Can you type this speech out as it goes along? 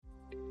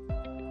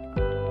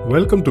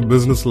Welcome to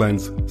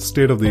BusinessLine's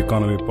State of the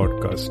Economy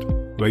podcast,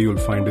 where you'll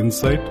find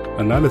insight,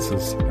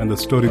 analysis, and the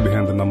story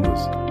behind the numbers.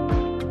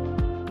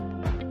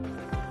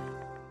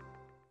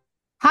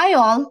 Hi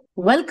all,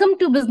 welcome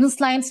to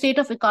BusinessLine State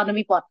of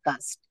Economy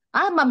podcast.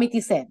 I'm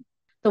Amiti Sen.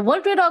 The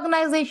World Trade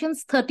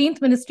Organization's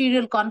 13th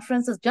Ministerial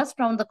Conference is just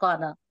round the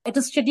corner. It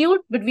is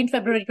scheduled between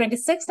February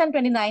 26th and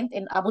 29th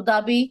in Abu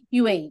Dhabi,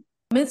 UAE.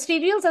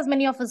 Ministerials, as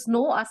many of us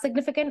know, are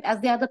significant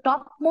as they are the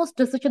topmost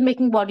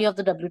decision-making body of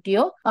the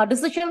WTO.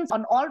 Decisions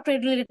on all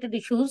trade-related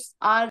issues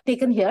are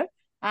taken here,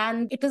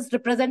 and it is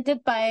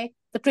represented by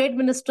the trade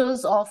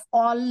ministers of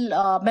all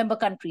member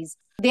countries.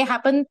 They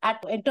happen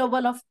at an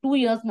interval of 2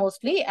 years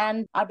mostly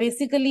and are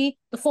basically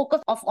the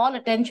focus of all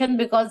attention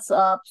because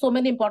so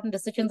many important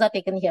decisions are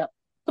taken here.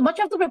 So much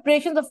of the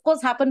preparations, of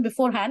course, happen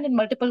beforehand in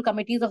multiple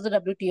committees of the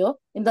WTO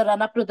in the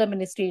run-up to the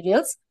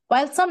ministerials,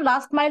 while some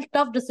last-mile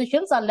tough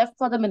decisions are left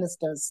for the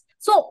ministers.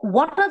 So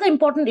what are the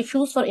important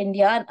issues for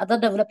India and other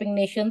developing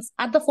nations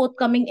at the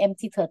forthcoming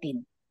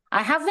MC13?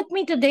 I have with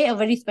me today a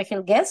very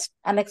special guest,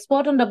 an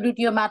expert on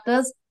WTO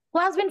matters, who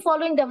has been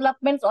following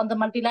developments on the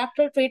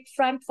multilateral trade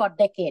front for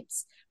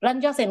decades,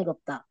 Ranja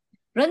Sengupta.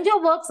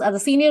 Ranja works as a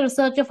senior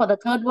researcher for the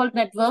Third World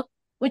Network,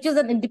 which is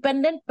an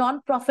independent,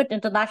 non-profit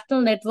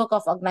international network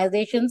of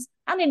organizations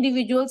and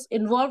individuals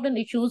involved in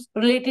issues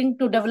relating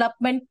to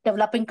development,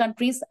 developing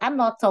countries, and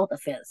North-South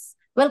affairs.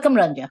 Welcome,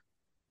 Ranja.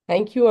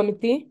 Thank you,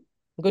 Amiti.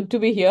 Good to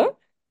be here.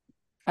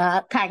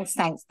 Thanks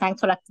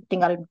for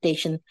accepting our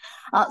invitation.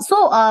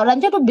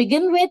 Ranja, to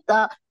begin with,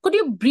 could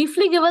you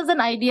briefly give us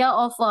an idea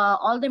of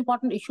all the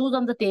important issues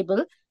on the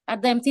table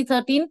at the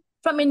MC13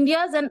 from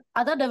India's and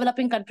other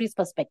developing countries'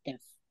 perspective?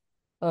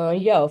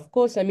 Of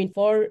course. I mean,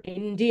 for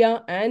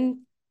India and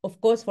of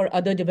course, for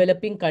other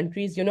developing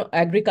countries,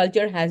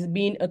 agriculture has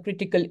been a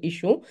critical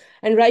issue,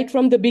 and right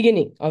from the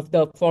beginning of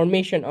the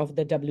formation of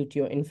the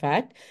WTO, in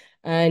fact.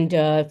 And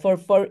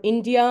for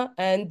India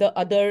and the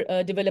other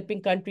developing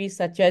countries,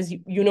 such as,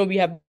 we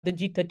have the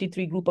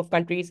G33 group of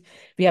countries,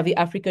 we have the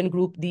African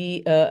group,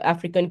 the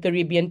African,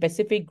 Caribbean,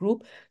 Pacific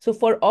group. So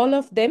for all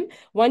of them,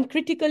 one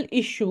critical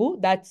issue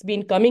that's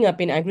been coming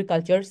up in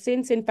agriculture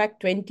since, in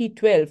fact,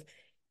 2012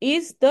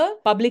 is the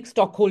public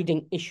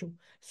stockholding issue.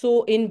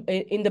 So in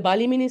the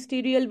Bali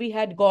Ministerial, we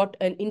had got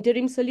an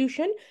interim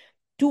solution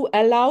to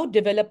allow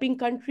developing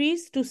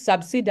countries to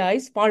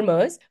subsidize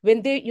farmers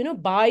when they,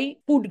 buy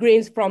food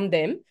grains from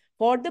them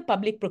for the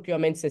public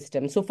procurement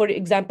system. So for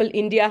example,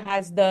 India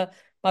has the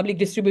public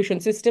distribution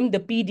system, the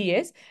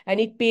PDS, and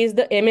it pays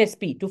the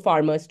MSP to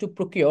farmers to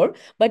procure,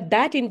 but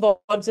that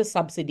involves a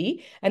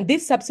subsidy, and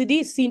this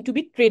subsidy is seen to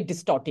be trade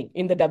distorting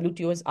in the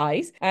WTO's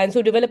eyes. And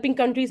so developing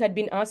countries had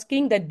been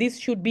asking that this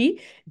should be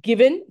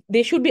given,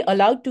 they should be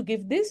allowed to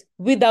give this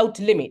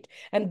without limit.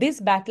 And this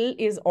battle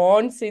is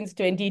on since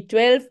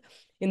 2012.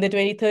 In the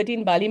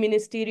 2013 Bali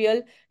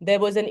Ministerial, there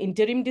was an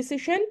interim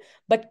decision,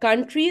 but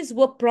countries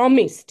were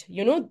promised,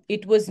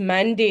 it was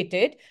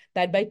mandated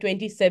that by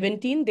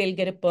 2017, they'll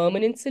get a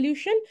permanent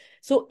solution.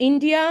 So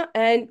India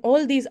and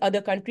all these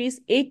other countries,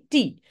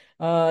 80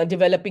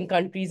 developing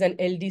countries and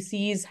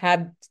LDCs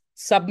have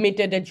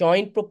submitted a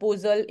joint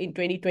proposal in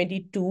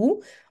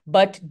 2022.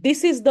 But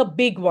this is the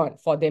big one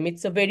for them.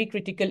 It's a very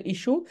critical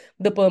issue,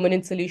 the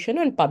permanent solution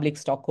on public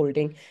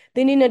stockholding.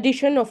 Then in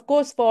addition, of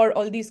course, for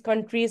all these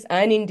countries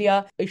and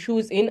India,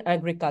 issues in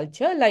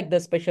agriculture, like the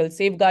special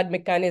safeguard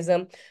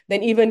mechanism,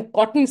 then even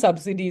cotton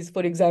subsidies,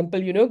 for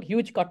example,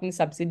 huge cotton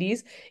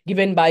subsidies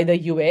given by the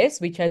US,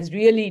 which has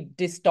really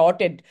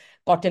distorted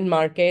cotton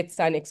markets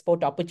and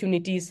export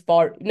opportunities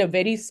for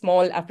very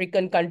small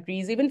African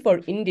countries, even for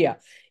India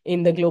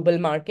in the global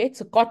market.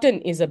 So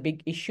cotton is a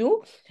big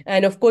issue.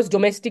 And of course,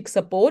 domestic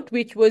support,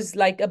 which was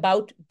like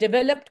about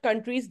developed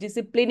countries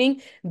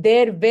disciplining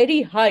their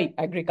very high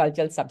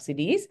agricultural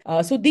subsidies.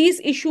 So these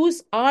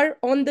issues are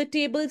on the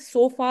table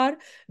so far,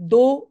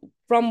 though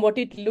from what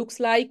it looks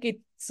like,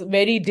 it's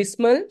very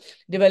dismal.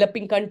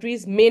 Developing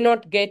countries may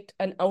not get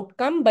an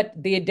outcome, but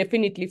they're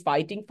definitely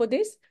fighting for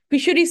this.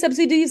 Fishery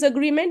subsidies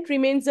agreement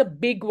remains a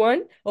big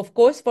one, of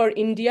course, for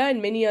India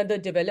and many other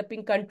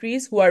developing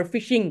countries who are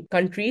fishing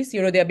countries.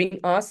 They are being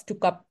asked to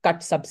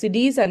cut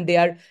subsidies, and they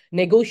are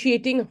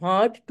negotiating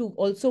hard to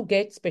also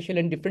get special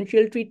and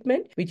differential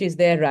treatment, which is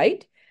their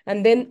right.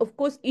 And then, of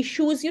course,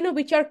 issues,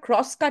 which are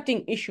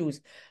cross-cutting issues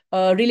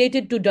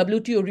related to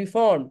WTO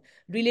reform,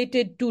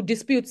 related to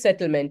dispute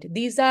settlement.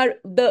 These are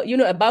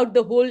about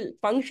the whole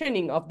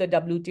functioning of the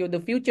WTO, the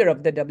future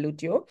of the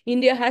WTO.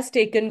 India has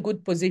taken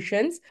good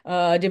positions.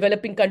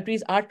 Developing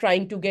countries are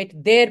trying to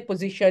get their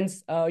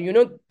positions,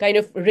 kind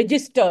of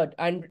registered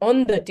and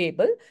on the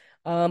table.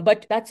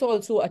 But that's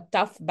also a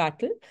tough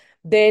battle.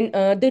 Then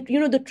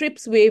the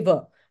TRIPS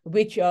waiver,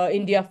 which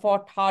India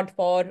fought hard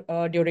for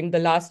during the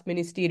last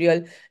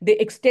ministerial. The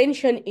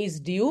extension is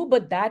due,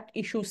 but that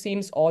issue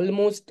seems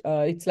almost,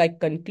 it's like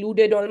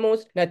concluded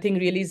almost. Nothing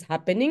really is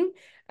happening.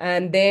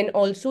 and then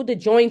also the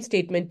joint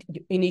statement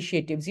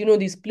initiatives.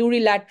 These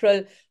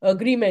plurilateral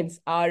agreements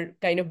are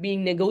kind of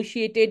being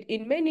negotiated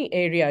in many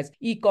areas: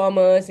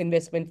 e-commerce,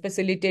 investment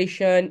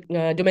facilitation,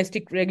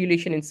 domestic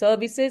regulation and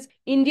services.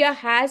 India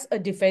has a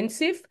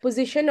defensive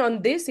position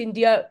on this.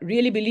 India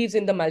really believes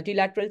in the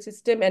multilateral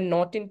system and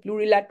not in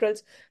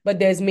plurilaterals, but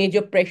there's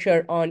major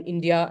pressure on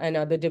India and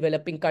other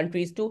developing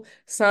countries to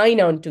sign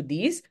on to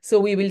these. So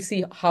we will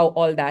see how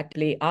all that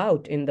play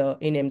out in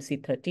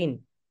MC13.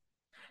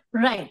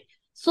 Right.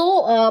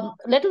 So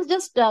let us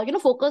just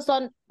focus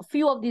on a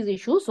few of these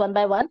issues one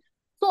by one.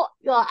 So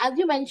as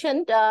you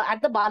mentioned,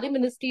 at the Bali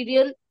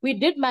Ministerial, we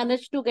did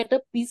manage to get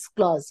a peace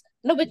clause,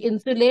 which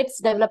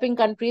insulates developing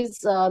countries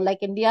like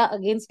India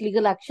against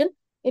legal action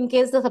in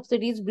case the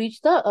subsidies breach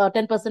the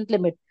 10%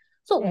 limit.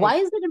 So Right. why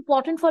is it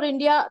important for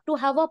India to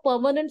have a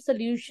permanent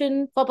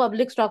solution for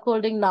public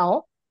stockholding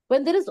now,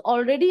 when there is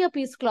already a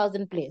peace clause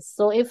in place?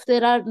 So if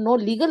there are no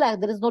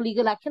there is no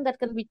legal action that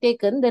can be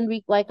taken, then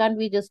why can't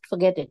we just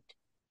forget it?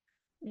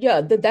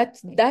 Yeah,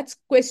 that's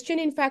question,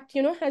 in fact,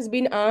 has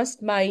been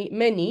asked by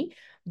many.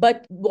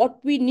 But what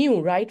we knew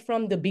right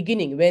from the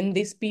beginning, when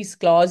this peace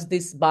clause,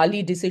 this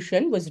Bali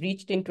decision was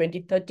reached in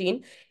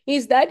 2013,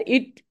 is that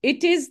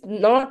it is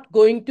not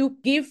going to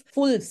give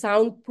full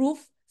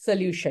soundproof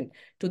solution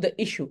to the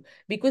issue,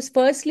 because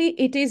firstly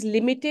it is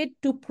limited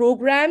to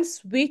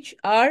programs which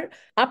are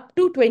up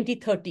to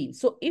 2013.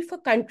 So if a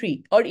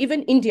country or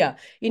even India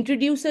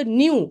introduce a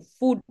new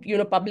food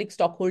public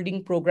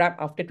stockholding program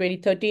after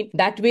 2013,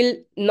 that will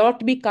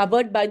not be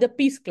covered by the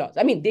peace clause.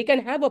 I mean, they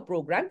can have a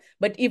program,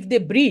 but if they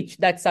breach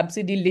that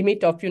subsidy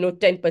limit of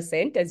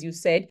 10%, as you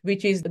said,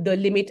 which is the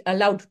limit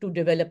allowed to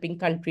developing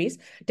countries,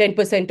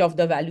 10% of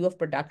the value of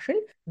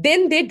production,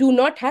 then they do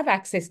not have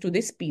access to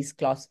this peace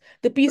clause.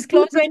 The So peace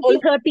till clause is all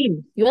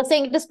 2013. You are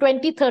saying it is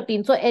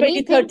 2013. So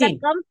anything that 2013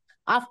 comes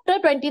after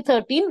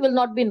 2013 will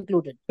not be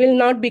included. will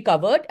not be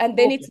covered, and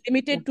then Okay. it's Yeah.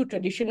 limited to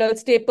traditional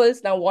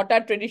staples. Now, what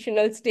are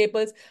traditional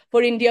staples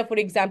for India? For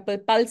example,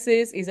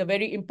 pulses is a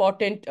very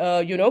important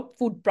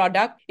food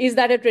product. Is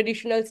that a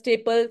traditional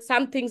staple?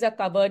 Some things are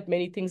covered,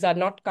 many things are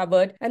not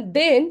covered. And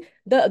then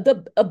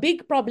the a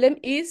big problem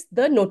is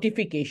the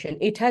notification.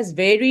 It has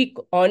very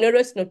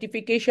onerous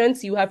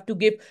notifications. You have to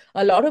give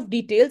a lot of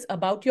details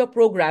about your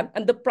program,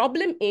 and the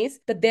problem is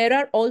that there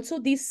are also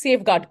these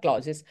safeguard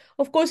clauses.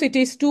 Of course, it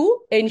is to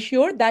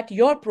ensure that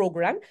your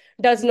program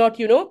does not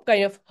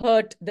kind of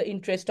hurt the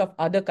interest of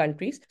other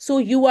countries. So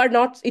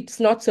it's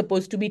not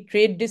supposed to be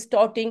trade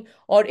distorting,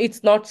 or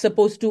it's not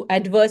supposed to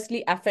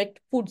adversely affect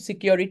food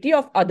security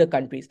of other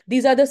countries.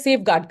 These are the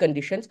safeguard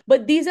conditions,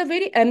 but these are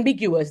very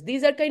ambiguous.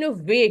 These are kind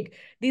of vague.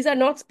 These are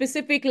not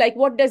specific. Like,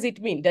 what does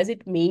it mean? Does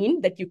it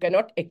mean that you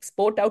cannot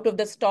export out of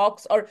the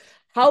stocks? Or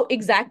how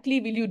exactly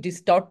will you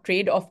distort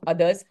trade of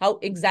others? How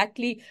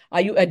exactly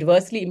are you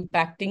adversely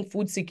impacting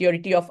food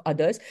security of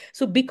others?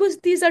 So because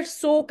these are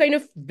so kind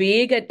of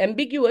vague and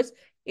ambiguous,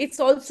 it's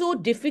also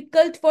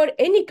difficult for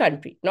any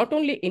country, not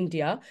only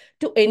India,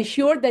 to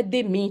ensure that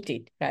they meet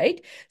it,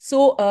 right?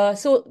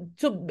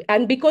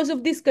 And because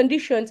of these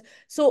conditions,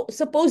 so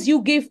suppose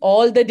you give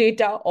all the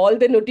data, all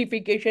the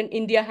notification.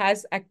 India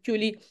has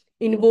actually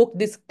invoked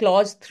this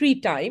clause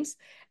 3 times,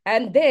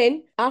 and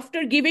then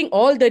after giving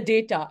all the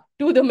data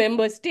to the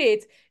member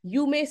states,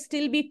 you may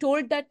still be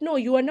told that no,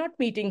 you are not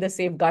meeting the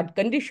safeguard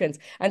conditions.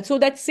 And so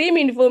that same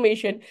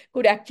information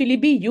could actually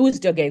be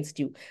used against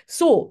you.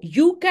 So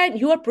you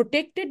are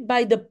protected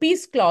by the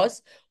peace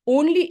clause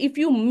only if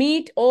you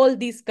meet all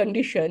these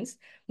conditions.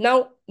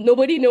 Now,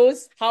 nobody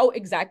knows how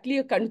exactly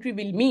a country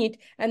will meet,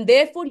 and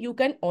therefore you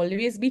can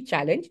always be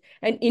challenged.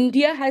 And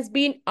India has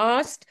been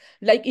asked,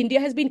 like India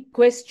has been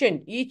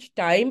questioned each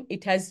time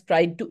it has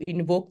tried to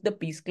invoke the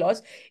peace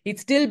clause.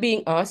 It's still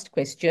being asked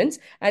questions.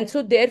 And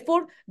so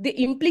therefore, the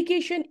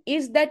implication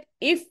is that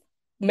if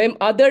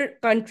other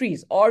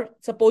countries, or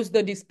suppose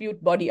the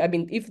dispute body, I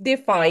mean, if they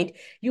find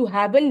you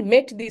haven't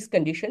met these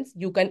conditions,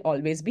 you can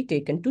always be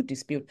taken to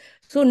dispute.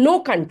 So no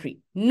country,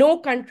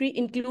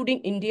 including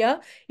India,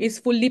 is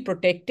fully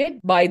protected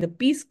by the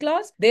peace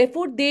clause.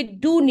 Therefore, they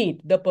do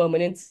need the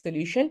permanent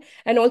solution.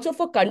 And also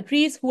for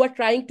countries who are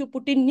trying to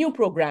put in new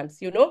programs,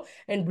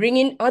 and bring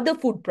in other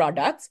food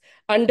products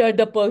under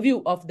the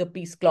purview of the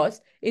peace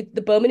clause,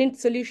 the permanent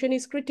solution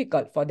is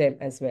critical for them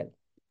as well.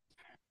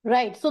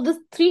 Right. So this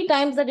 3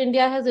 times that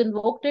India has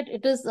invoked it,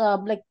 it is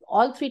like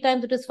all 3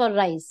 times it is for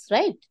rice,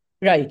 right?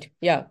 Right.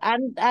 Yeah.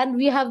 And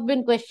we have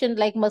been questioned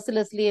like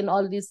mercilessly in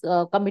all these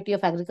Committee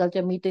of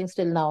Agriculture meetings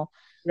till now.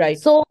 Right.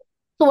 So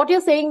what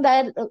you're saying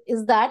that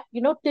is that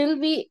till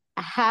we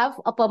have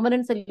a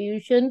permanent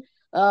solution,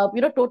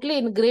 totally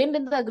ingrained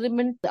in the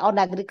agreement on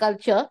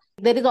agriculture,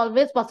 there is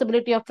always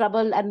possibility of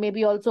trouble and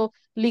maybe also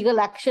legal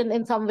action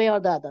in some way or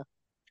the other.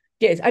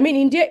 Yes, I mean,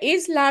 India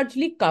is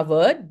largely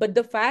covered, but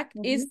the fact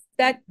Mhm. is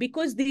that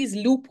because these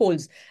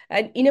loopholes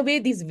and in a way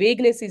this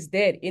vagueness is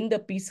there in the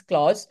peace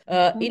clause,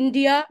 Mhm.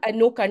 India and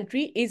no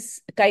country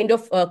is kind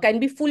of can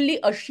be fully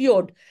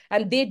assured,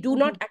 and they do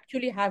not Mhm.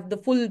 actually have the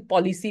full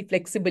policy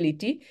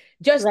flexibility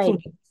just through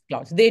Right. the peace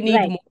clause. They need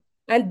Right. more.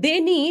 And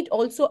they need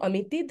also,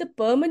 Amiti, the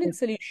permanent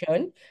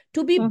solution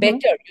to be Mm-hmm.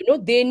 better.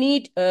 They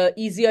need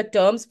easier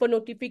terms for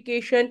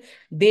notification.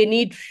 They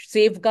need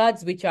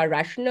safeguards which are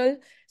rational.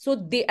 So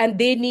they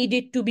need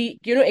it to be,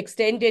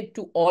 extended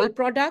to all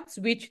products,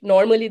 which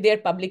normally their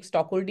public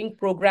stockholding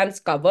programs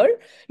cover.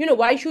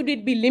 Why should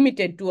it be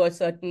limited to a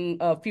certain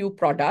few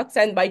products?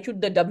 And why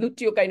should the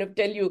WTO kind of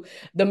tell you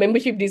the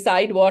membership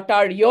decide what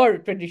are your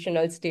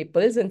traditional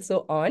staples and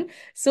so on?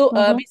 So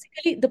Mm-hmm.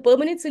 basically, the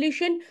permanent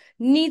solution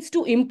needs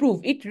to improve.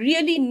 It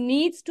really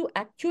needs to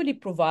actually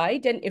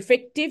provide an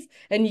effective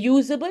and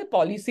usable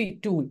policy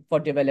tool for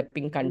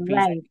developing countries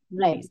and Right,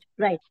 right, countries.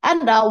 right.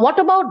 And what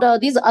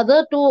about these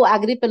other two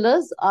agri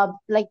pillars,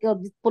 like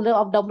this pillar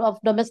of, of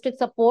domestic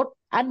support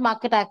and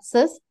market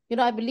access?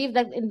 I believe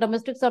that in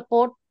domestic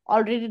support,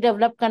 already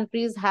developed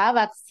countries have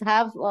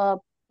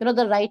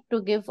the right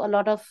to give a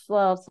lot of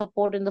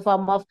support in the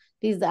form of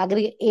these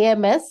agri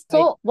AMS. Right.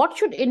 So, what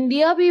should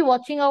India be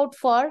watching out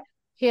for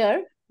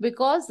here?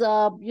 Because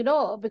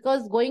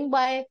because going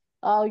by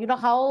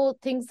how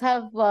things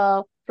have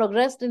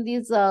progressed in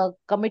these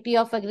committee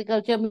of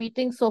agriculture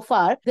meetings so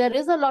far, there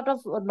is a lot of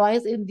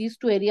noise in these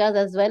two areas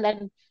as well,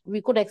 and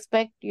we could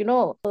expect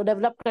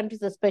developed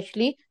countries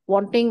especially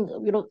wanting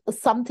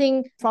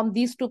something from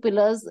these two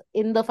pillars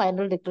in the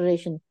final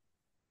declaration.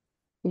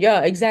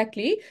 Yeah,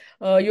 exactly.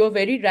 You're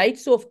very right.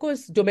 So, of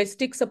course,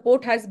 domestic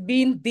support has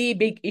been the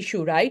big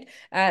issue, right?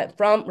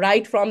 From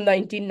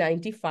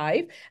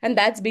 1995, and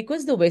that's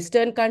because the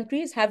Western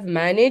countries have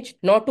managed.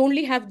 Not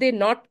only have they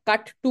not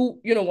cut to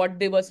what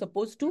they were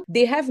supposed to,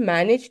 they have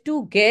managed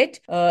to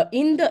get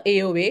in the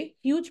AOA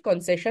huge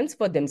concessions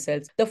for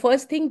themselves. The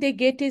first thing they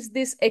get is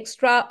this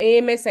extra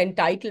AMS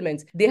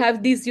entitlements. They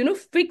have these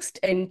fixed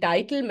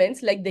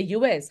entitlements, like the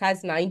US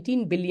has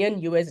 19 billion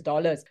US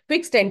dollars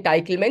fixed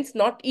entitlements.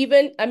 Not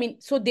even, I mean,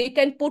 so they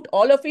can put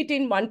all of it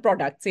in one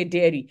product, say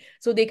dairy.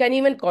 So they can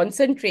even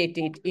concentrate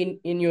it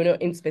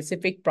in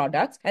specific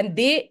products. And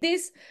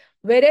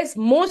whereas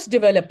most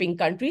developing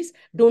countries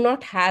do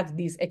not have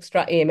these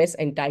extra AMS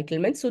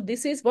entitlements. So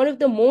this is one of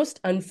the most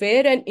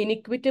unfair and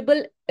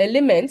inequitable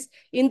elements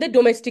in the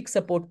domestic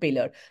support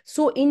pillar.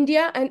 So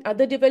India and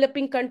other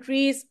developing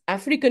countries,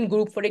 African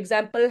group, for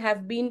example,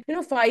 have been,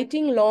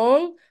 fighting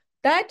long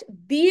that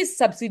these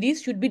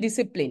subsidies should be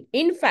disciplined.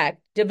 In fact,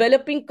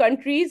 developing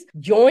countries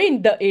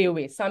joined the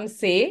AOA, some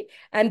say,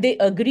 and they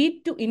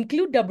agreed to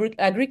include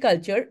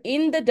agriculture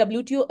in the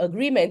WTO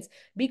agreements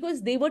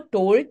because they were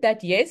told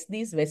that, yes,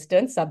 these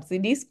Western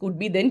subsidies could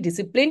be then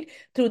disciplined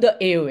through the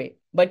AOA.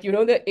 But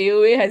the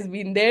AOA has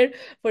been there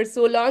for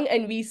so long,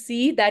 and we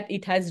see that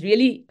it has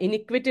really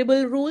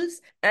inequitable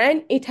rules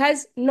and it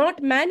has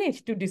not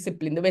managed to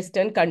discipline. The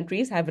Western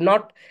countries have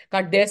not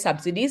cut their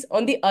subsidies.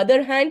 On the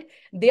other hand,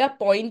 they are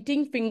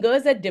pointing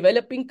fingers at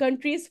developing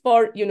countries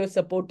for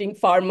supporting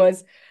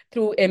farmers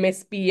through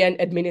MSP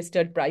and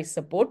administered price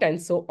support and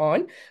so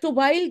on. So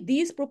while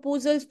these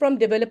proposals from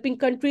developing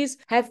countries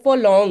have for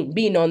long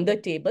been on the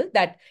table,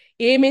 that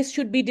AMS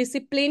should be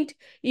disciplined,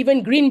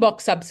 even green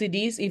box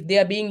subsidies, if they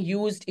are being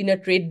used in a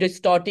trade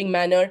distorting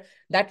manner,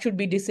 that should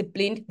be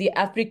disciplined. The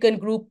African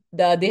group,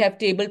 they have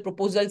tabled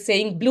proposals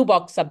saying blue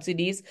box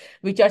subsidies,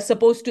 which are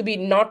supposed to be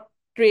not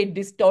trade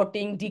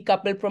distorting,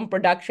 decoupled from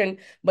production,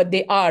 but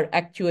they are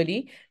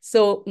actually.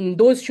 So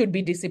those should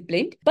be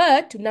disciplined.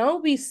 But now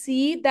we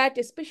see that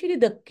especially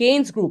the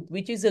Keynes group,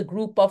 which is a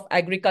group of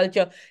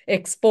agriculture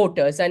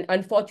exporters, and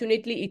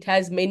unfortunately it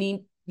has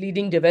many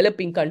leading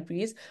developing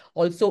countries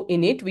also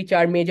in it, which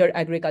are major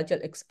agricultural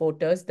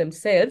exporters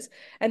themselves.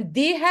 And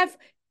they have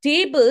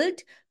tabled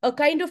a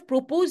kind of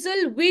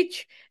proposal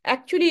which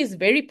actually is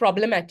very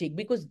problematic,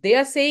 because they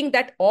are saying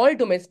that all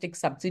domestic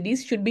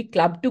subsidies should be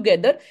clubbed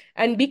together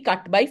and be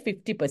cut by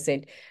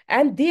 50%.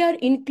 And they are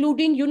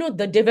including,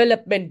 the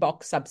development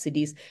box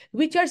subsidies,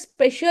 which are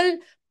special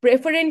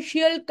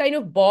preferential kind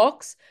of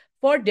box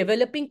for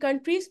developing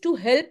countries to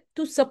help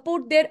to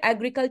support their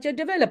agriculture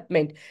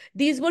development.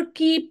 These were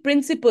key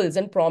principles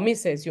and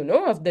promises,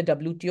 of the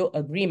WTO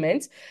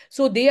agreements.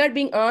 So they are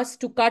being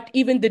asked to cut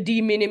even the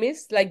de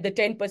minimis, like the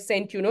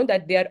 10%,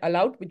 that they are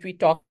allowed, which we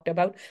talked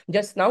about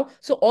just now.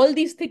 So all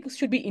these things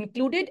should be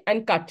included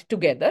and cut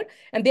together.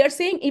 And they are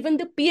saying even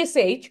the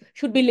PSH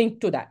should be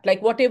linked to that.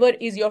 Like whatever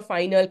is your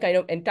final kind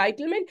of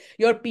entitlement,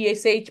 your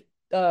PSH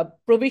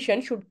provision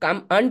should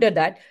come under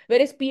that,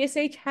 whereas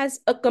PSH has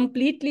a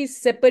completely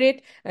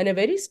separate and a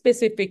very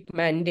specific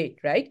mandate,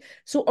 right?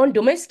 So on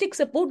domestic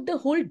support, the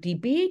whole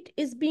debate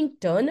is being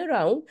turned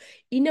around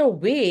in a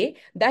way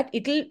that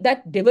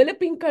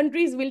developing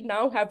countries will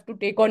now have to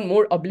take on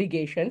more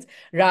obligations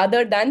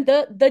rather than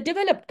the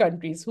developed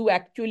countries who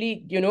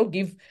actually,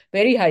 give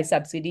very high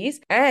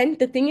subsidies. And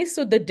the thing is,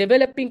 so the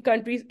developing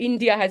countries,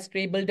 India has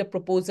tabled a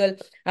proposal,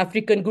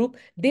 African group,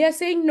 they are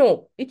saying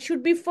no, it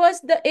should be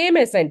first the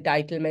AMS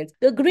entitlements,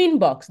 the green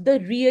box,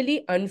 the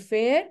really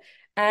unfair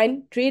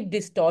and trade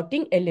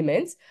distorting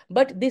elements.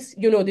 But this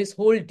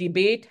whole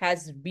debate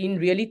has been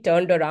really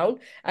turned around,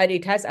 and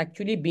it has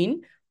actually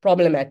been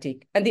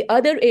problematic. And the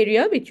other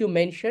area which you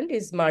mentioned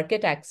is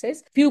market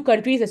access. Few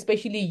countries,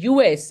 especially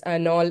US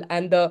and all,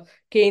 and the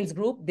Keynes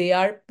Group, they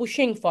are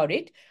pushing for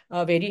it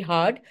very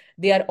hard.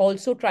 They are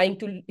also trying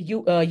to,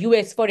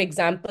 US, for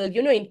example,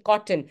 in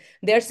cotton,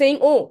 they are saying,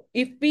 oh,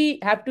 if we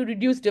have to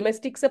reduce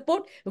domestic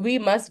support, we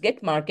must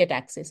get market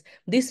access.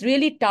 This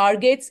really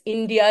targets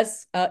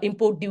India's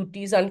import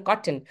duties on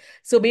cotton.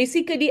 So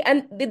basically,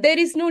 and there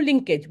is no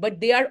linkage, but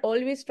they are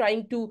always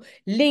trying to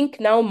link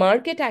now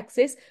market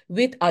access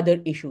with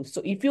other issues.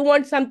 So if you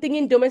want something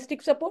in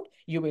domestic support,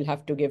 you will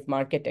have to give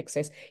market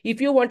access.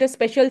 If you want a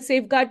special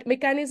safeguard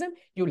mechanism,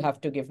 you'll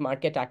have to give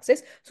market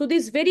access. So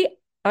these very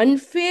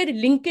unfair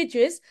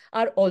linkages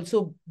are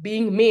also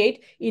being made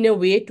in a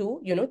way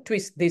to,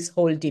 twist this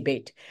whole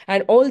debate.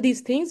 And all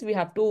these things we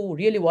have to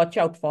really watch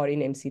out for in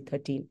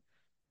MC13.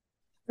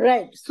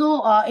 Right.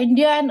 So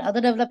India and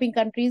other developing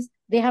countries,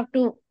 they have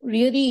to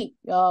really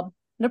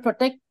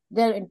protect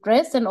their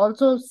interests and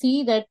also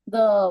see that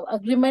the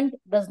agreement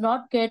does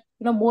not get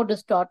more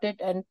distorted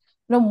and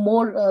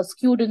more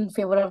skewed in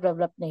favor of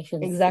developed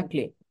nations.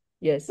 Exactly.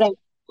 Yes. Right.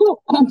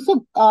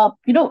 So,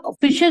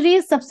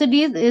 fisheries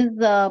subsidies is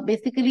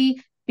basically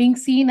being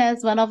seen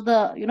as one of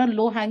the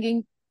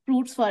low-hanging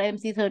fruits for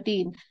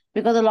MC13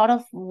 because a lot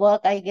of work,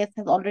 I guess,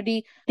 has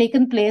already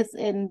taken place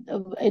in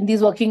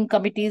these working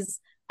committees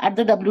at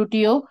the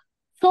WTO.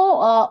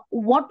 So,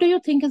 what do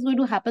you think is going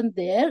to happen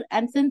there?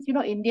 And since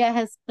India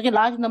has such a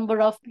large number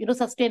of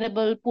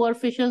sustainable poor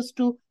fishers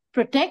to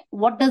protect,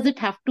 what does it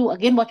have to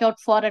again watch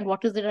out for, and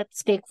what is it at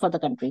stake for the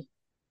country?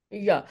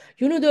 Yeah,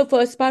 the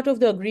first part of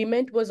the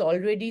agreement was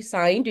already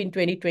signed in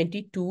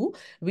 2022,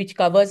 which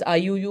covers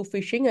IUU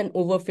fishing and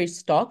overfished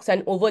stocks.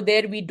 And over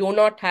there, we do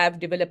not have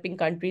developing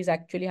countries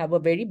actually have a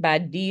very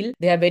bad deal.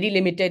 They have very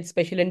limited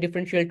special and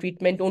differential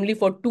treatment, only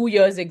for 2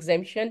 years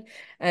exemption,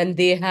 and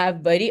they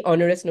have very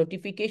onerous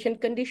notification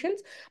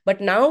conditions.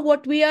 But now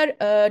what we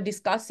are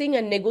discussing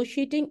and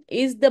negotiating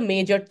is the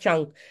major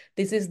chunk.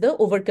 This is the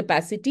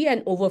overcapacity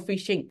and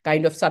overfishing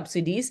kind of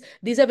subsidies.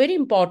 These are very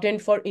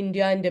important for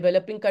India and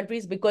developing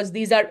countries because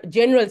these are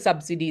general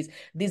subsidies.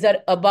 These are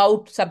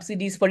about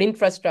subsidies for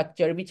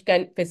infrastructure, which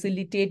can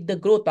facilitate the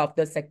growth of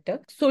the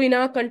sector. So in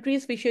our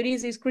countries,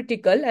 fisheries is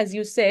critical, as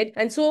you said.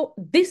 And so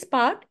this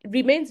part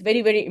remains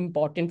very, very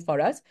important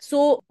for us.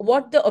 So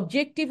what the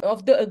objective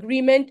of the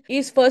agreement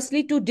is,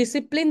 firstly, to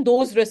discipline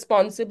those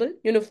responsible,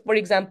 for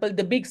example,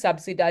 the big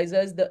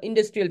subsidizers, the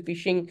industrial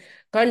fishing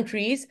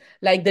countries,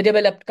 like the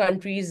developed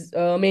countries,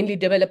 mainly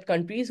developed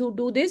countries who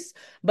do this,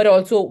 but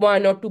also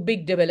one or two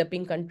big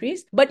developing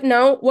countries. But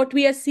now what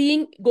we are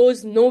seeing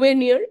goes nowhere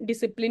near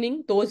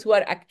disciplining those who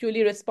are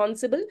actually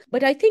responsible.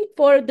 But I think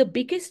for the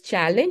biggest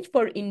challenge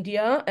for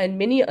India and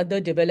many other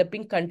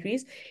developing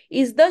countries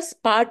is the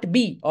part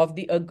B of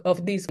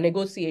these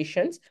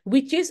negotiations,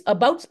 which is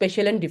about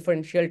special and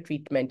differential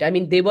treatment. I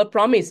mean, they were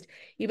promised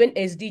even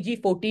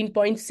SDG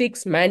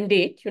 14.6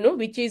 mandate,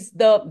 which is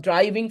the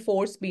driving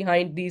force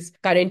behind these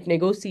current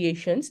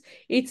negotiations.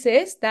 It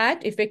says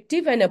that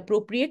effective and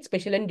appropriate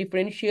special and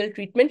differential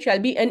treatment shall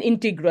be an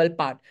integral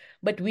part.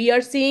 But we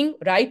are seeing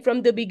right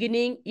from the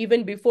beginning,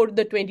 even before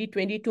the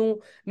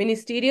 2022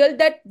 ministerial,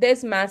 that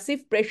there's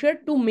massive pressure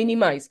to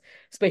minimize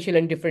special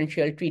and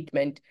differential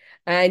treatment.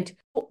 And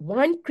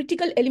one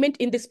critical element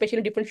in this special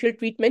and differential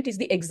treatment is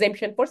the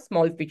exemption for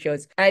small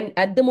fishers. And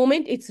at the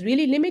moment, it's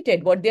really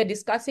limited. What they're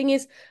discussing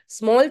is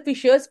small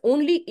fishers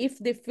only if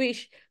they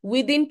fish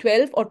within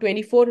 12 or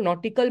 24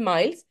 nautical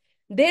miles.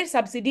 Their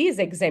subsidy is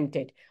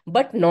exempted,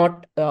 but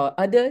not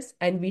others.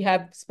 And we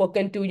have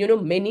spoken to,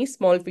 many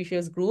small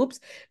fishers groups.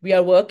 We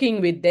are working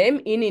with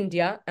them in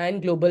India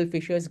and global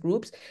fishers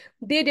groups.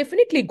 They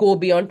definitely go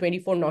beyond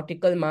 24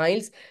 nautical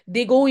miles.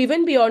 They go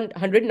even beyond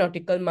 100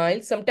 nautical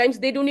miles. Sometimes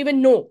they don't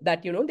even know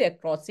that, they're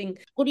crossing.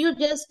 Could you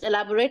just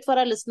elaborate for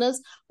our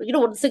listeners,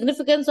 what the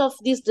significance of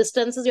these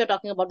distances you're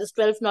talking about, this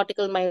 12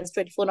 nautical miles,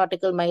 24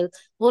 nautical miles,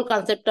 whole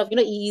concept of,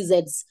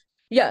 EEZs?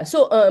 Yeah,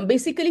 so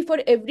basically for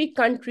every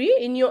country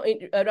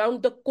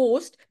around the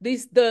coast,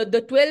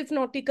 the 12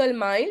 nautical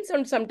miles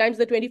and sometimes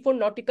the 24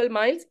 nautical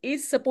miles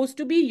is supposed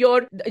to be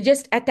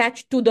just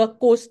attached to the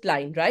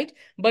coastline, right?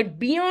 But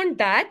beyond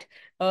that,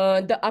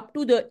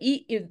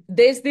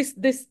 there's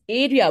this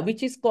area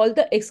which is called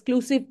the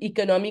exclusive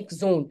economic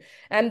zone,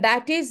 and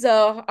that is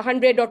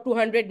 100 or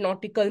 200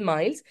 nautical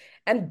miles,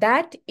 and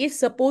that is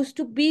supposed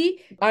to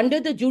be under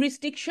the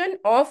jurisdiction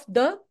of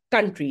the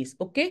countries.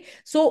 Okay,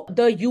 so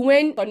the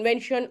UN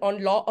Convention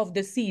on Law of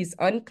the Seas,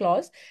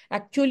 UNCLOS,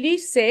 actually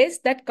says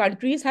that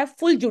countries have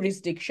full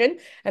jurisdiction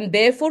and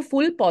therefore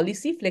full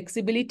policy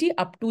flexibility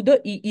up to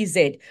the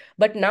EEZ.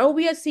 But now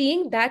we are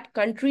seeing that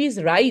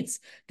countries' rights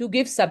to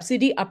give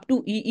subsidy up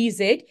to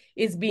EEZ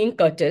is being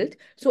curtailed.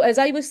 So as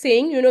I was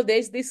saying,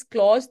 there's this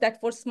clause that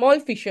for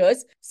small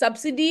fishers,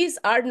 subsidies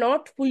are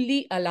not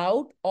fully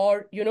allowed,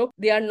 or,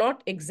 they are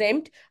not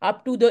exempt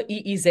up to the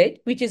EEZ,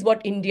 which is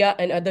what India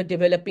and other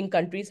developing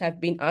countries have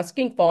been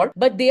asking for,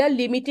 but they are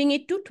limiting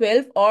it to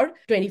 12 or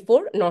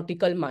 24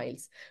 nautical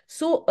miles.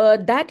 So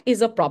that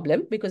is a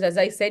problem because, as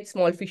I said,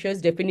 small fishers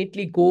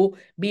definitely go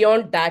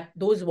beyond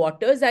those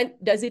waters. And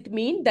does it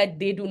mean that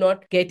they do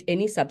not get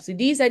any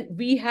subsidies? And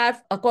we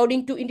have,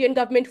 according to Indian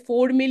government,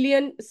 4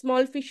 million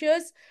small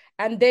fishers.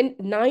 and then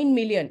 9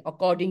 million,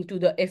 according to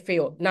the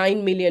FAO,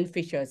 9 million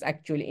fishers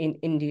actually in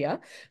India.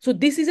 So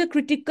this is a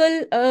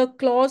critical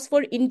clause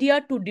for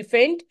India to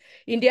defend.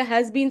 India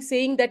has been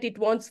saying that it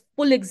wants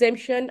full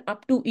exemption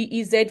up to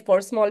EEZ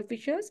for small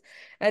fishers.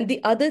 And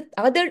the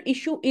other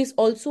issue is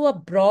also a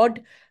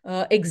broad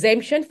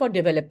exemption for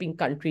developing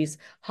countries.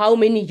 How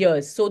many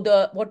years? So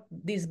the what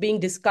is being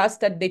discussed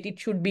that it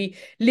should be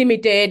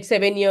limited,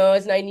 7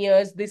 years, 9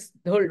 years. This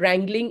whole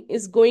wrangling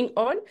is going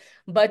on,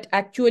 but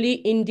actually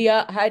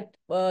India had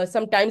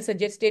sometimes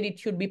suggested it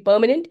should be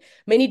permanent.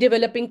 Many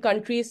developing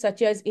countries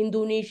such as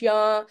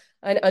Indonesia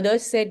and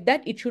others said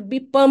that it should be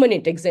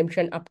permanent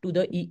exemption up to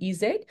the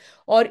EEZ,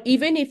 or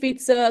even if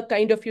it's a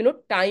kind of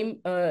time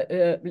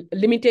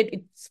limited,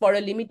 it's for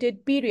a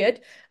limited period.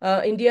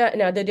 India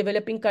and other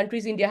developing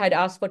countries, India had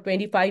asked for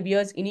 25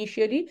 years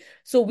initially.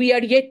 So we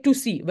are yet to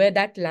see where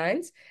that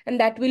lands, and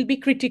that will be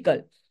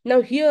critical.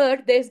 Now, here,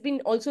 there's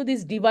been also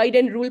this divide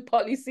and rule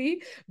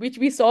policy, which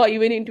we saw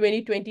even in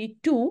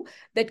 2022,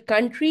 that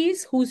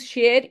countries whose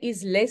share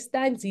is less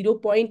than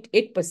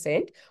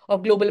 0.8%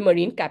 of global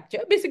marine capture,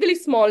 basically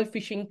small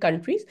fishing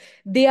countries,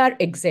 they are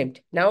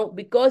exempt. Now,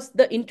 because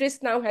the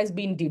interest now has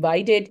been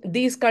divided,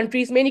 these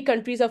countries, many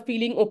countries are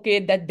feeling okay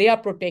that they are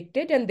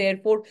protected, and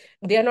therefore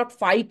they are not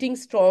fighting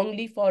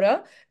strongly for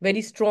a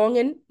very strong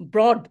and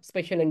broad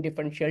special and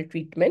differential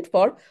treatment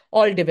for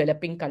all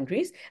developing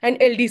countries. And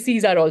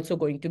LDCs are also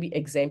going to be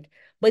exempt.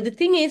 But the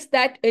thing is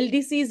that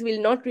LDCs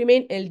will not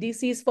remain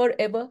LDCs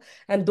forever.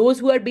 And those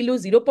who are below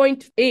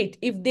 0.8,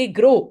 if they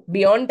grow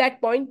beyond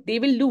that point, they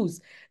will lose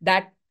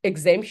that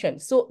exemption.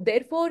 So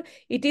therefore,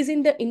 it is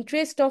in the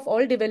interest of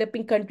all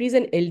developing countries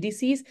and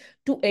LDCs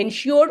to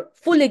ensure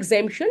full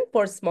exemption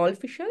for small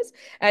fishers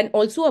and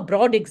also a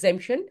broad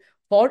exemption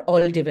for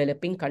all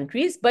developing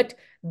countries. But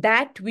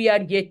that we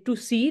are yet to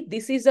see.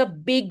 This is a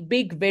big,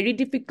 big, very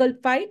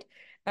difficult fight,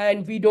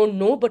 and we don't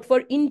know. But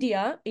for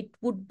India, it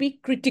would be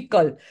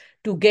critical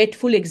to get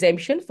full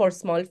exemption for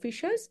small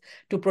fishers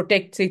to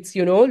protect its,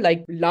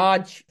 like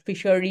large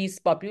fisheries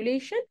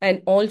population,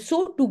 and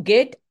also to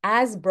get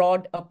as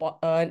broad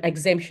an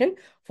exemption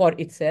for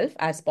itself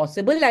as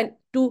possible, and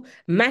to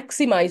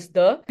maximize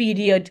the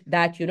period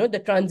that,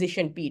 the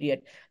transition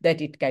period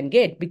that it can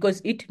get,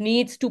 because it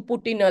needs to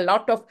put in a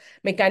lot of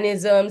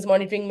mechanisms,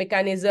 monitoring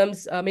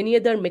mechanisms, many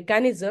other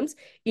mechanisms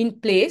in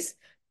place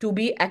to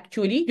be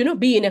actually,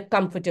 be in a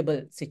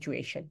comfortable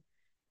situation.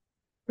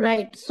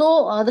 Right.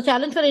 So the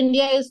challenge for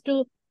India is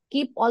to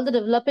keep all the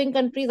developing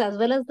countries as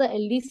well as the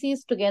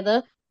LDCs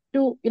together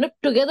to,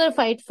 together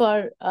fight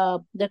for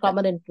their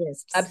common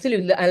interests.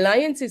 Absolutely. The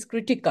alliance is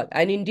critical,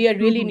 and India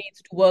really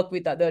needs to work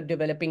with other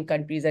developing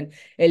countries and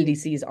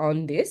LDCs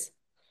on this.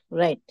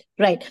 Right,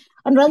 right.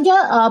 And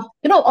Ranja,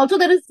 also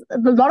there is a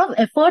lot of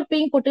effort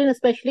being put in,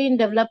 especially in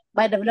developed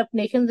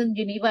nations in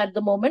Geneva at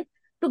the moment,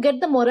 to get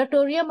the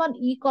moratorium on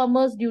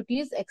e-commerce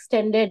duties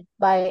extended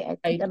by, I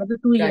think, another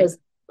 2 years.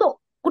 So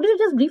could you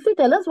just briefly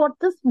tell us what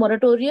this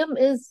moratorium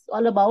is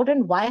all about,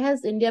 and why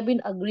has India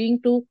been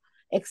agreeing to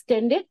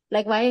extend it?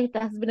 Like, why it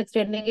has been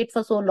extending it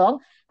for so long?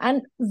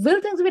 And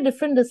will things be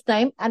different this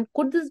time? And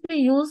could this be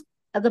used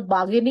as a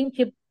bargaining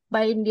chip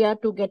by India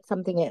to get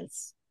something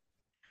else?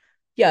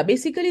 Yeah,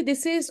 basically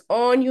this is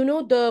on,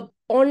 the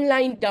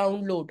online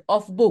download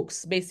of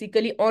books,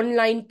 basically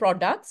online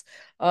products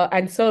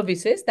and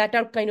services that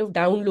are kind of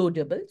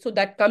downloadable. So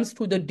that comes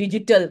through the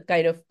digital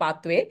kind of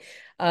pathway.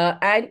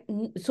 And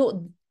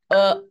so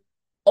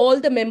all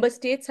the member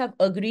states have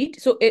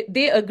agreed. So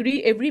they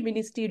agree, every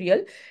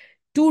ministerial,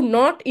 to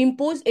not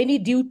impose any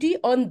duty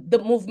on the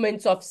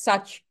movements of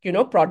such,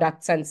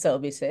 products and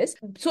services,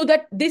 so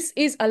that this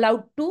is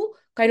allowed to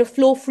kind of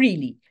flow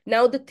freely.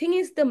 Now, the thing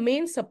is, the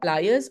main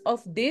suppliers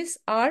of this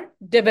are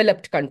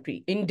developed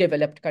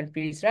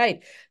countries,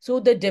 right? So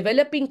the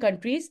developing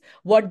countries,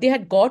 what they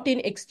had got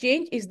in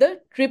exchange is the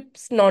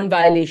TRIPS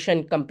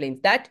non-violation complaints,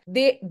 that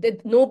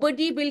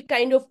nobody will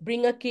kind of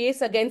bring a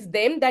case against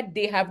them that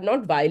they have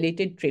not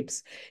violated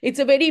TRIPS. It's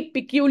a very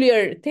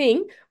peculiar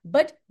thing,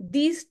 but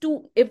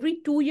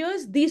every 2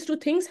 years, these two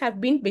things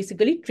have been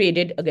basically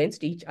traded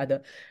against each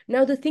other.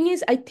 Now, the thing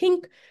is, I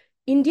think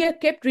India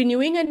kept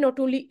renewing, and not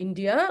only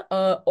India,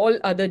 all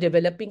other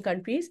developing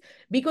countries,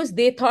 because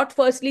they thought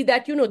firstly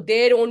that,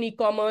 their own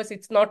e-commerce,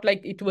 it's not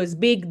like it was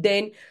big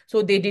then,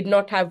 so they did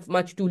not have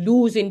much to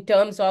lose in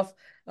terms of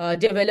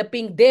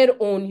developing their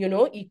own,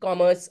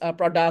 e-commerce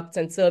products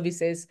and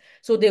services.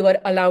 So they were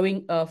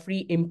allowing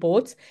free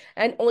imports.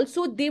 And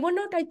also they were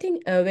not, I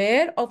think,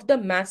 aware of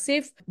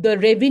the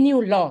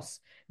revenue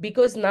loss,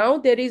 because now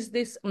there is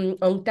this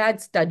UNCTAD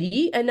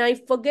study, and I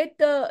forget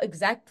the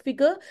exact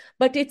figure,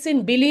 but it's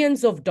in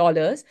billions of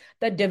dollars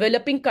that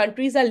developing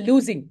countries are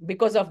losing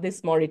because of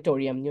this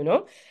moratorium,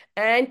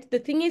 And the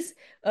thing is,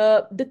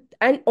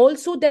 and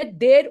also that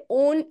their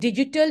own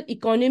digital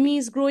economy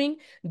is growing.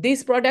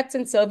 These products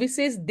and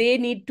services, they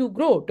need to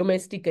grow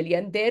domestically,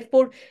 and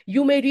therefore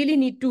you may really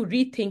need to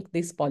rethink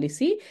this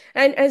policy.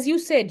 And as you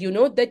said,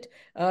 that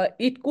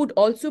it could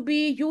also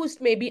be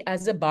used maybe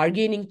as a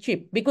bargaining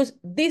chip, because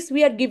this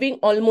we are giving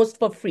almost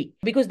for free,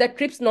 because that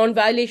TRIPS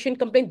non-violation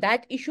complaint,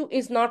 that issue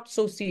is not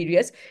so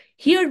serious.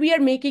 Here we are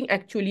making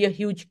actually a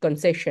huge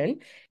concession.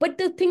 But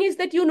the thing is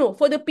that,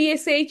 for the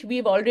PSH,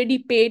 we've already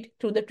paid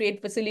through the trade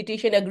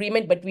facilitation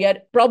agreement, but we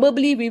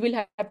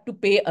will have to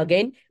pay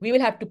again. We will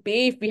have to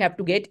pay if we have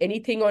to get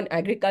anything on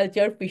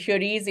agriculture,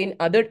 fisheries in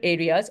other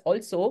areas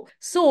also.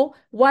 So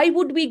why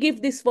would we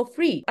give this for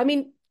free? I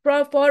mean,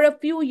 for a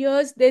few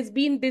years, there's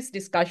been this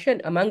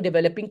discussion among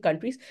developing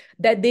countries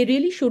that they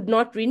really should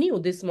not renew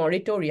this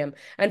moratorium.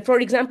 And for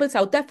example,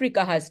 South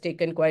Africa has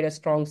taken quite a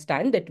strong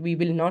stand that we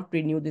will not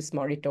renew this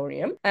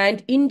moratorium.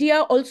 And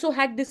India also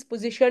had this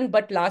position,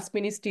 but last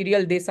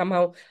ministerial, they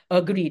somehow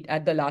agreed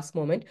at the last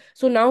moment.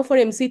 So now for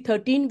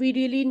MC13, we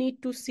really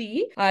need to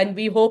see, and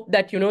we hope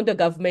that, the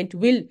government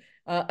will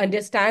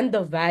understand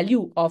the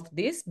value of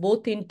this,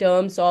 both in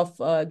terms of,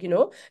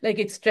 like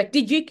its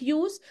strategic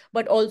use,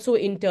 but also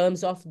in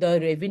terms of the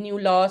revenue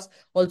loss,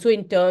 also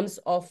in terms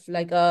of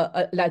like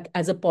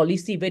as a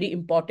policy, very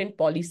important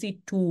policy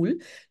tool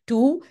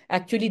to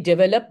actually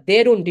develop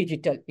their own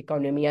digital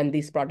economy and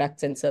these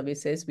products and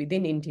services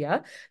within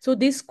India. So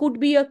this could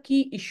be a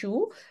key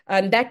issue,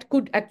 and that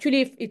could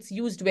actually, if it's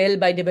used well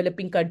by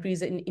developing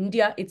countries in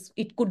India,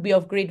 it could be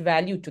of great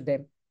value to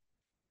them.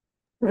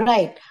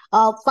 Right.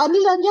 Finally,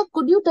 Ranja,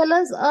 could you tell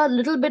us a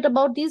little bit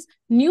about these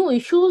new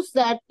issues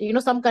that,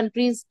 some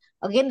countries,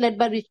 again, led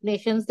by rich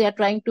nations, they are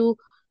trying to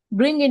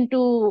bring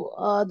into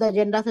the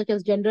agenda, such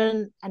as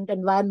gender and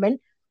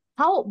environment?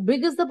 How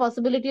big is the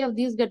possibility of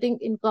these getting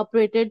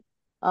incorporated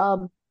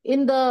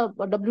in the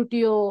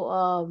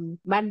WTO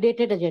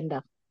mandated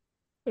agenda?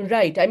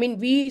 Right. I mean,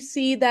 we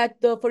see that,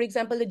 for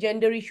example, the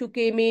gender issue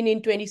came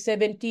in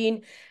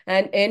 2017,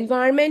 and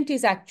environment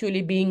is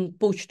actually being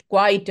pushed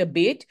quite a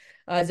bit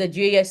as a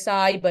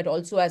JSI, but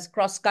also as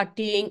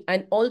cross-cutting.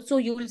 And also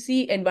you will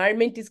see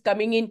environment is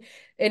coming in,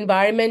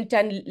 environment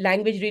and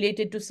language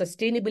related to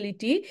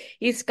sustainability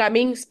is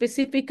coming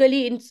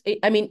specifically in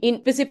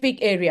specific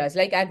areas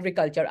like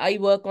agriculture. I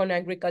work on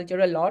agriculture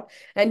a lot,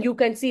 and you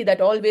can see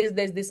that always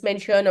there's this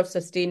mention of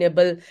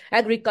sustainable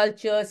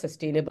agriculture,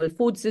 sustainable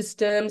food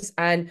systems.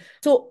 And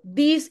so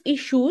these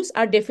issues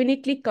are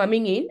definitely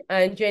coming in,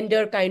 and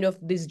gender kind of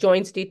this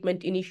joint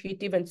statement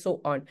initiative and so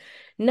on.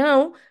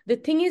 Now, the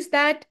thing is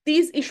that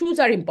these issues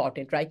are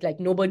important, right? Like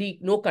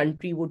no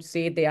country would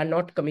say they are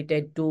not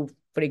committed to,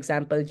 for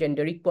example,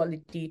 gender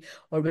equality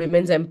or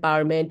women's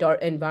empowerment or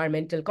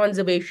environmental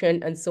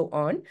conservation and so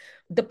on.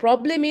 The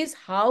problem is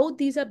how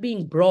these are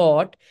being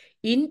brought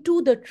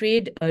into the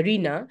trade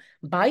arena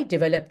by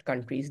developed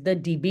countries. The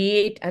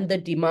debate and the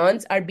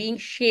demands are being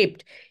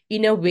shaped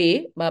in a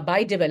way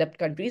by developed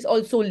countries,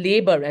 also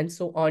labor and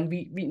so on.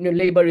 We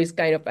labor is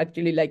kind of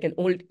actually like an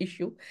old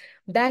issue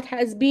that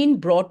has been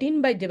brought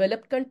in by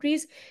developed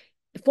countries.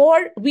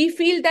 We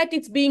feel that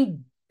it's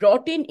being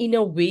brought in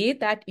a way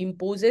that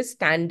imposes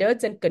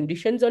standards and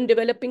conditions on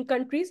developing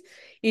countries.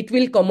 It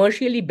will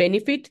commercially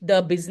benefit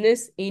the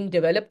business in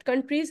developed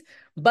countries,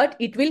 but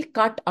it will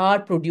cut our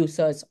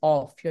producers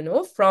off,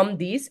 from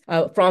these,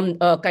 from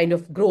kind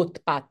of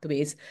growth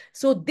pathways.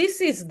 So this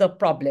is the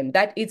problem,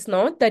 that it's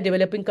not that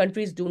developing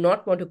countries do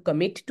not want to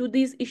commit to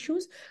these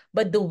issues,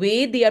 but the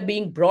way they are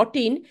being brought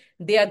in,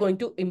 they are going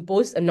to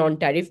impose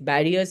non-tariff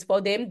barriers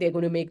for them. They're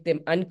going to make them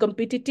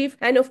uncompetitive.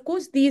 And of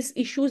course, these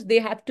issues, they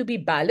have to be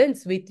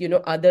balanced with,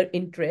 other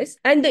interests.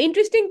 And the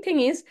interesting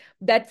thing is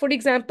that, for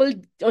example,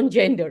 on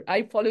gender,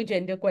 I follow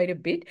gender quite a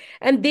bit,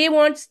 and they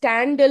want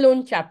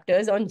standalone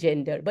chapters on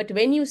gender. But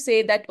when you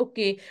say that,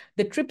 okay,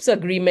 the TRIPS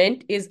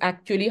agreement is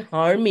actually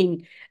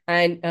harming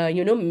and,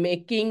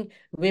 making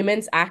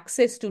women's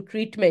access to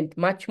treatment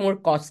much more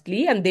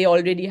costly, and they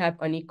already have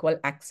unequal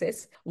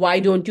access, why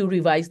don't you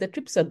revise the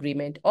TRIPS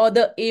agreement? Or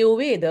the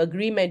AOA, the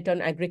Agreement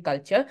on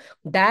Agriculture,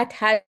 that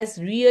has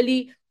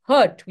really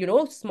hurt,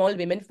 small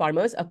women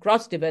farmers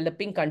across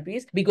developing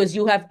countries, because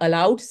you have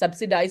allowed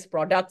subsidized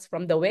products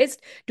from the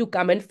West to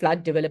come and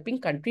flood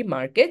developing country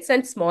markets,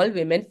 and small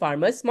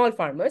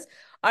farmers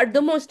are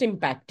the most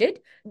impacted.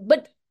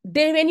 But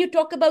then when you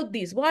talk about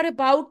these, what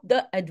about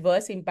the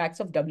adverse impacts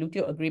of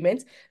WTO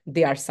agreements?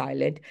 They are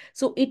silent.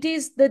 So it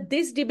is that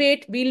this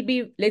debate will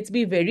be, let's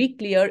be very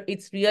clear,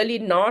 it's really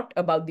not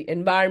about the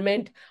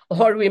environment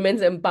or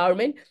women's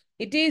empowerment.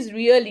 It is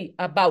really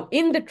about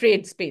in the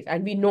trade space.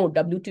 And we know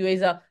WTO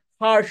is a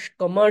harsh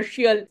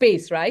commercial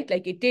space, right?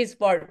 Like it is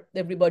for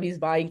everybody's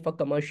vying for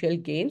commercial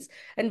gains.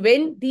 And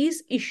when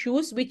these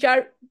issues, which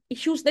are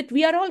issues that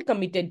we are all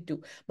committed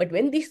to, but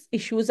when these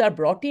issues are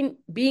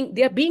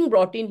they are being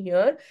brought in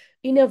here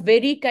in a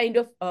very kind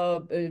of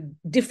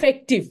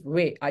defective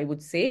way, I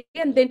would say.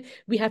 And then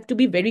we have to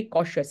be very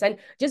cautious. And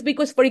just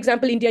because, for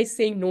example, India is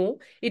saying no,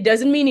 it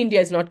doesn't mean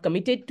India is not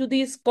committed to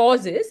these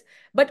causes.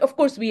 But of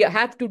course, we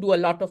have to do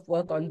a lot of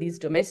work on these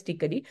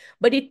domestically.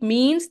 But it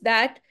means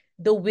that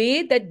the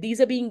way that these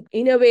are being,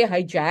 in a way,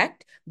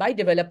 hijacked by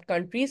developed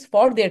countries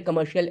for their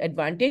commercial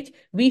advantage,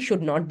 we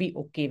should not be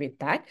okay with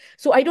that.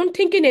 So I don't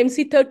think in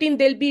MC13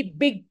 there'll be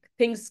big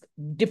things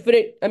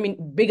different,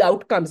 big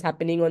outcomes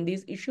happening on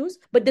these issues.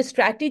 But the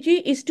strategy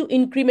is to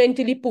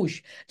incrementally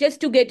push, just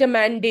to get a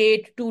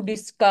mandate, to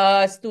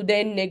discuss, to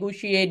then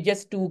negotiate,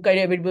 just to kind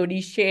of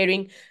everybody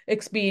sharing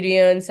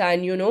experience.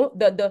 And,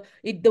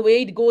 the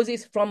way it goes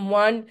is from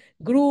one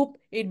group,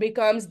 it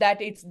becomes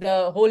that it's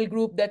the whole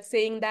group that's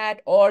saying that,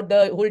 or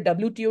the whole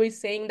WTO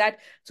is saying that.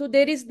 So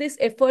there is this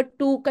effort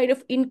to kind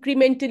of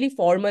incrementally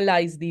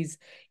formalize these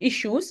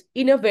issues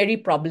in a very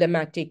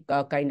problematic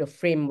kind of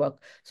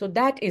framework. So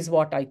that is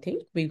what I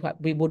think we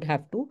would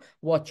have to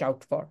watch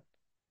out for.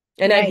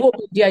 And right. I hope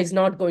India is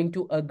not going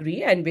to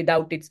agree, and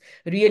without its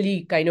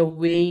really kind of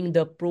weighing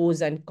the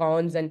pros and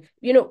cons. And,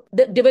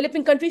 the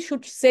developing countries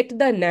should set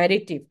the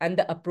narrative and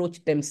the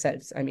approach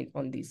themselves,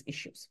 on these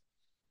issues.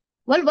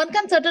 Well, one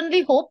can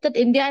certainly hope that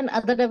India and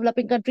other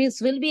developing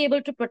countries will be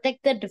able to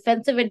protect their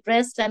defensive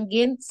interests and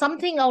gain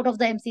something out of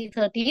the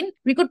MC13.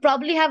 We could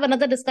probably have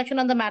another discussion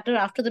on the matter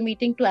after the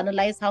meeting to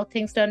analyze how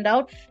things turned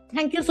out.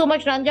 Thank you so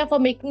much, Ranja, for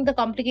making the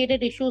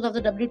complicated issues of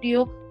the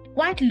WTO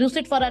quite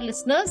lucid for our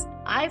listeners.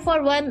 I,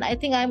 for one, I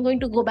think I'm going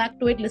to go back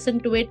to it,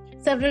 listen to it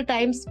several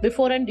times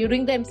before and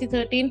during the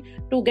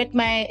MC13 to get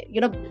my,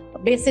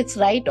 basics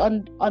right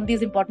on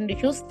these important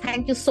issues.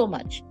 Thank you so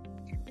much.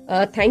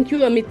 Thank you,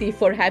 Amiti,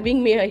 for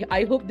having me.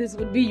 I hope this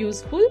would be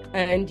useful.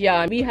 And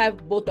yeah, we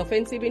have both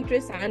offensive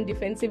interests and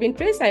defensive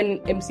interests,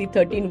 and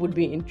MC13 would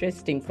be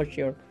interesting for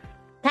sure.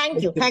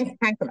 Thank you. Thanks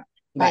a lot.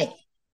 Bye.